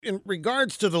in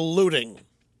regards to the looting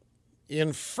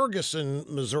in Ferguson,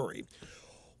 Missouri,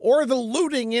 or the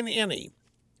looting in any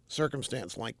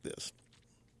circumstance like this,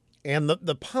 and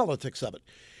the politics of it.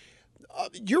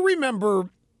 You remember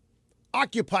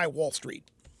Occupy Wall Street.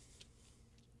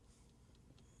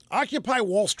 Occupy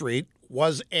Wall Street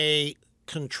was a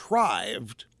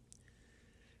contrived,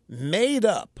 made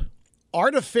up,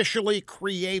 artificially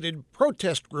created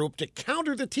protest group to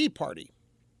counter the Tea Party.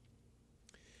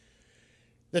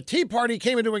 The Tea Party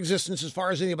came into existence, as far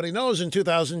as anybody knows, in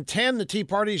 2010. The Tea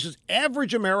Party is just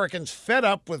average Americans fed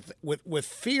up with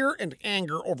fear and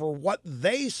anger over what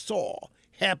they saw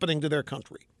happening to their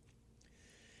country.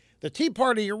 The Tea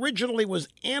Party originally was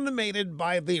animated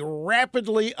by the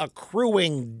rapidly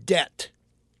accruing debt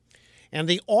and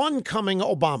the oncoming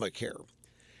Obamacare.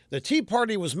 The Tea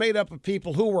Party was made up of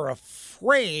people who were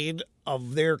afraid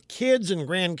of their kids' and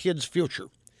grandkids' future,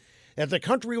 that the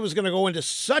country was going to go into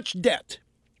such debt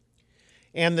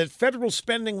and that federal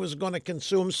spending was going to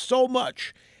consume so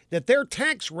much that their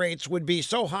tax rates would be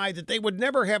so high that they would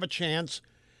never have a chance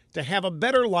to have a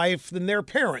better life than their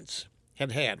parents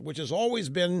had, which has always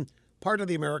been part of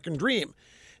the American dream.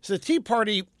 So the Tea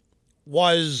Party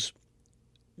was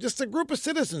just a group of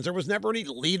citizens. There was never any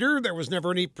leader. There was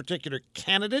never any particular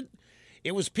candidate.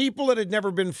 It was people that had never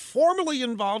been formally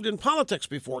involved in politics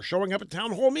before, showing up at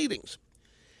town hall meetings.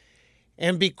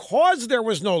 And because there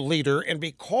was no leader and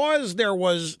because there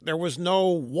was no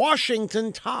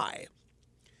Washington tie,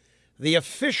 the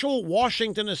official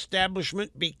Washington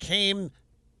establishment became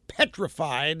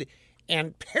petrified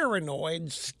and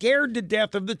paranoid, scared to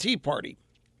death of the Tea Party.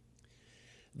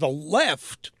 The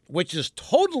left, which is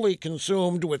totally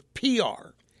consumed with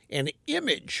PR and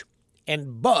image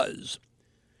and buzz,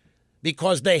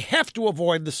 because they have to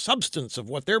avoid the substance of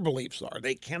what their beliefs are.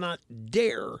 They cannot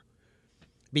dare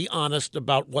be honest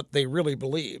about what they really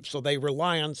believe. So they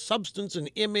rely on substance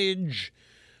and image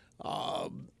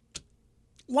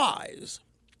lies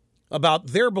about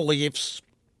their beliefs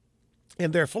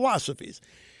and their philosophies.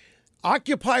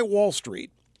 Occupy Wall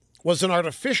Street was an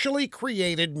artificially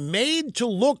created, made to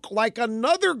look like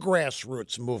another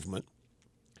grassroots movement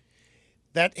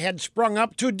that had sprung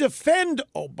up to defend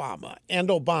Obama and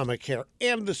Obamacare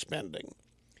and the spending.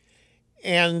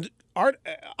 And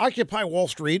Occupy Wall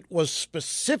Street was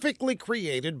specifically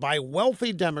created by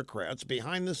wealthy Democrats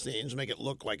behind the scenes, make it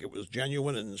look like it was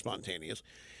genuine and spontaneous,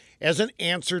 as an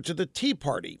answer to the Tea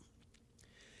Party.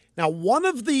 Now, one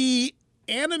of the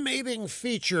animating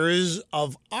features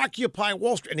of Occupy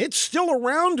Wall Street, and it's still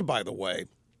around, by the way.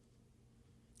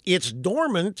 It's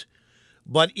dormant,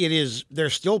 but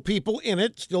there's still people in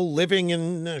it, still living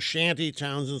in shanty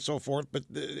towns and so forth. But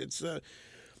it's,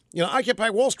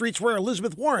 Occupy Wall Street's where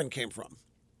Elizabeth Warren came from,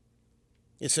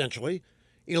 essentially.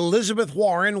 Elizabeth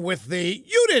Warren with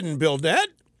you didn't build that.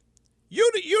 You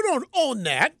don't own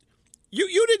that.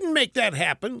 You didn't make that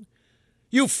happen.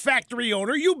 You factory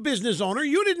owner, you business owner,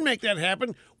 you didn't make that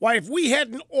happen. Why, if we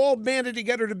hadn't all banded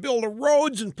together to build the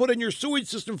roads and put in your sewage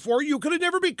system for you could have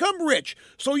never become rich.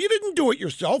 So you didn't do it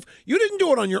yourself. You didn't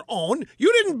do it on your own.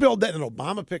 You didn't build that. And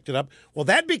Obama picked it up. Well,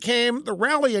 that became the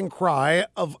rallying cry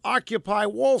of Occupy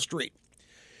Wall Street.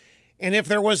 And if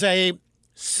there was a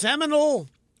seminal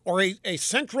or a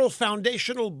central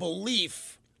foundational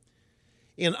belief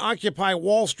in Occupy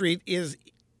Wall Street, is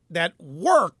that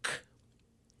work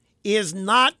is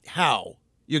not how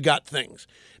you got things,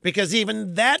 because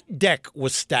even that deck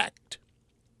was stacked.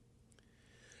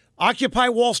 Occupy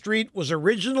Wall Street was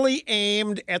originally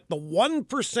aimed at the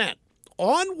 1%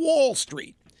 on Wall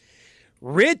Street.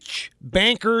 Rich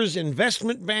bankers,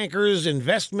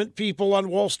 investment people on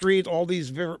Wall Street, all these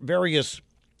various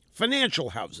financial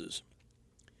houses.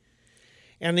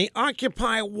 And the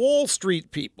Occupy Wall Street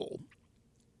people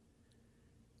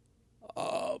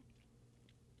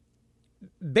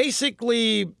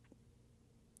basically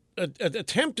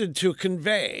attempted to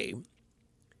convey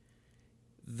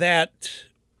that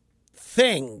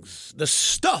things, the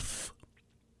stuff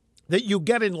that you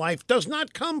get in life, does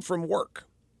not come from work.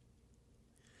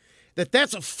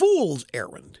 That's a fool's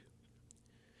errand.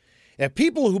 And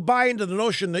people who buy into the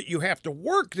notion that you have to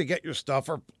work to get your stuff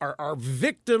are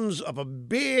victims of a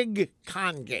big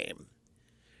con game.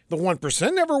 The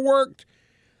 1% never worked.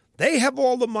 They have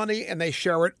all the money and they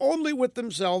share it only with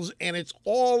themselves, and it's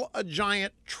all a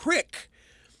giant trick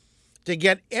to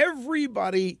get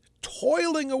everybody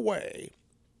toiling away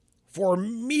for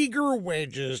meager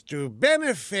wages to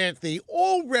benefit the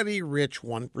already rich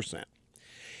 1%.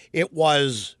 It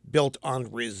was built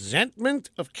on resentment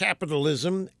of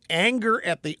capitalism, anger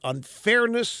at the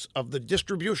unfairness of the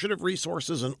distribution of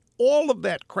resources, and all of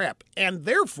that crap. And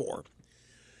therefore,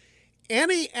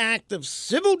 any act of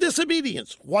civil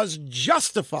disobedience was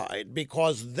justified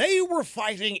because they were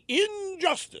fighting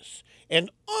injustice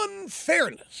and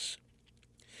unfairness,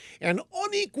 an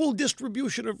unequal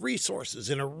distribution of resources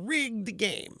in a rigged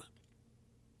game.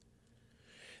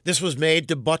 This was made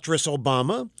to buttress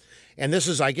Obama, and this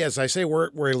is, I guess, I say where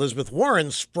Elizabeth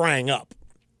Warren sprang up.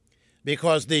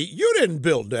 Because you didn't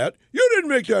build that, you didn't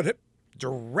make that,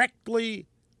 directly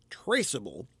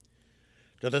traceable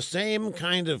to the same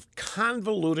kind of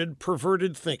convoluted,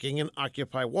 perverted thinking in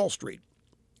Occupy Wall Street.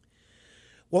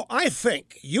 Well, I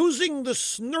think using the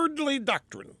Snerdley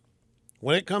doctrine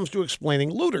when it comes to explaining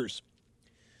looters,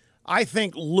 I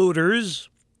think looters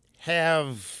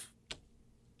have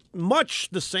much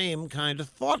the same kind of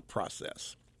thought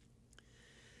process.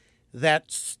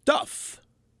 That stuff,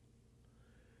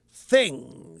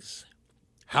 things,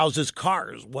 houses,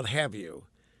 cars, what have you,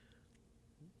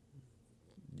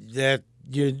 that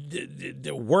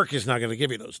the work is not going to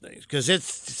give you those things because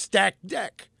it's stacked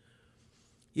deck.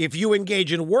 If you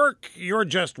engage in work, you're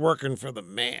just working for the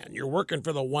man. You're working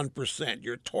for the 1%.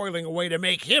 You're toiling away to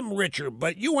make him richer,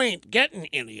 but you ain't getting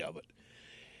any of it.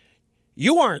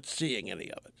 You aren't seeing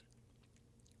any of it.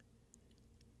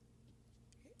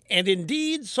 And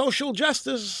indeed, social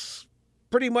justice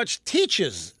pretty much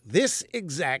teaches this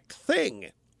exact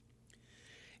thing.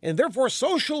 And therefore,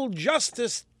 social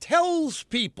justice tells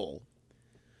people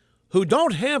who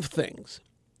don't have things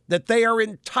that they are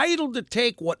entitled to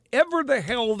take whatever the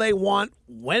hell they want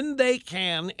when they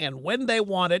can and when they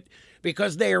want it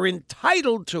because they are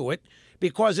entitled to it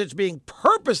because it's being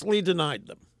purposely denied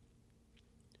them.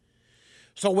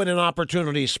 So when an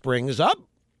opportunity springs up,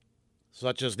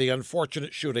 such as the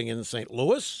unfortunate shooting in St.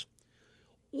 Louis,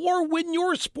 or when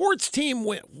your sports team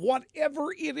wins,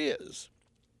 whatever it is,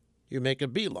 you make a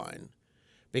beeline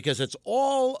because it's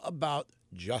all about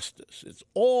justice. It's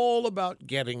all about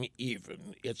getting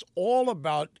even. It's all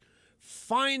about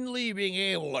finally being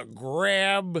able to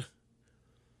grab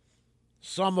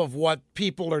some of what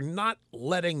people are not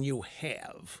letting you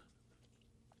have.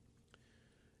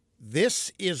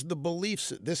 This is the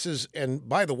beliefs. This is, and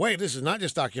by the way, this is not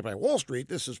just Occupy Wall Street.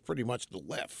 This is pretty much the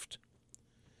left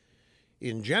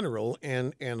in general,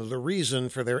 and the reason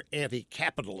for their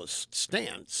anti-capitalist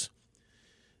stance.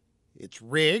 It's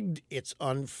rigged, it's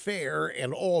unfair,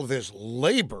 and all this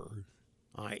labor,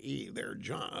 i.e. their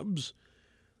jobs,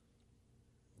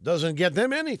 doesn't get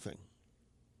them anything.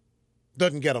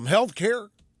 Doesn't get them health care.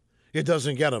 It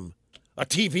doesn't get them a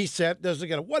TV set. Doesn't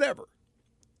get them whatever.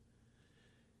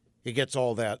 It gets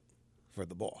all that for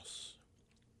the boss.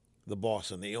 The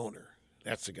boss and the owner.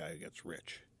 That's the guy who gets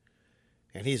rich.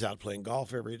 And he's out playing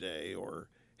golf every day or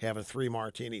having 3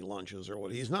 martini lunches or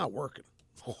what. He's not working.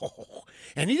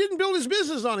 And he didn't build his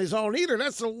business on his own either.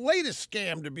 That's the latest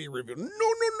scam to be revealed.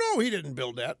 No, he didn't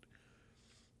build that.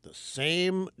 The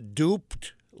same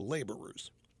duped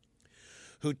laborers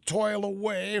who toil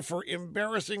away for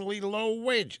embarrassingly low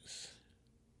wages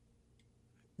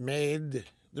made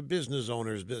the business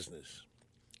owner's business.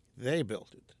 They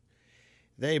built it.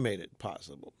 They made it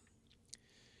possible.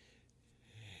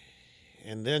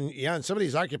 And then, and some of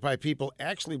these Occupy people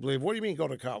actually believe, what do you mean go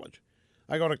to college?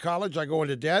 I go to college, I go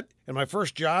into debt, and my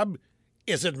first job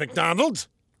is at McDonald's?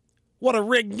 What a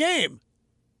rigged game.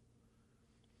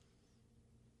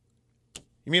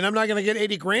 You mean I'm not going to get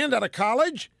 80 grand out of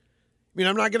college? You mean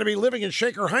I'm not going to be living in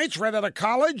Shaker Heights right out of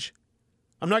college?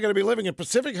 I'm not going to be living in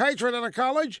Pacific Heights right out of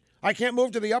college? I can't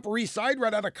move to the Upper East Side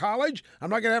right out of college? I'm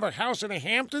not going to have a house in the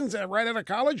Hamptons right out of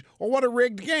college? Or what a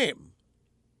rigged game.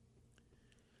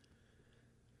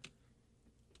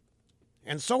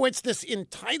 And so it's this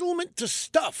entitlement to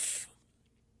stuff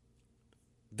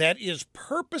that is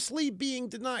purposely being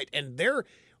denied. And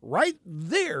right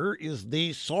there is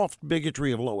the soft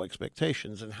bigotry of low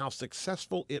expectations and how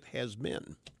successful it has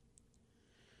been.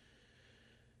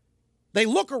 They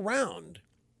look around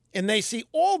and they see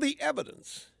all the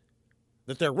evidence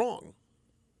that they're wrong.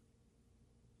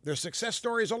 There's success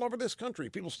stories all over this country.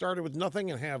 People started with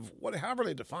nothing and have however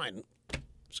they define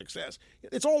success.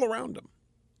 It's all around them.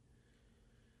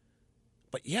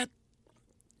 But yet,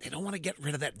 they don't want to get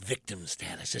rid of that victim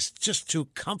status. It's just too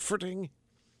comforting.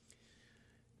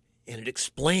 And it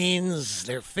explains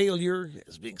their failure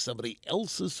as being somebody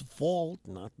else's fault,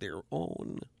 not their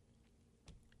own.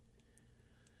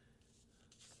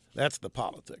 That's the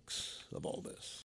politics of all this.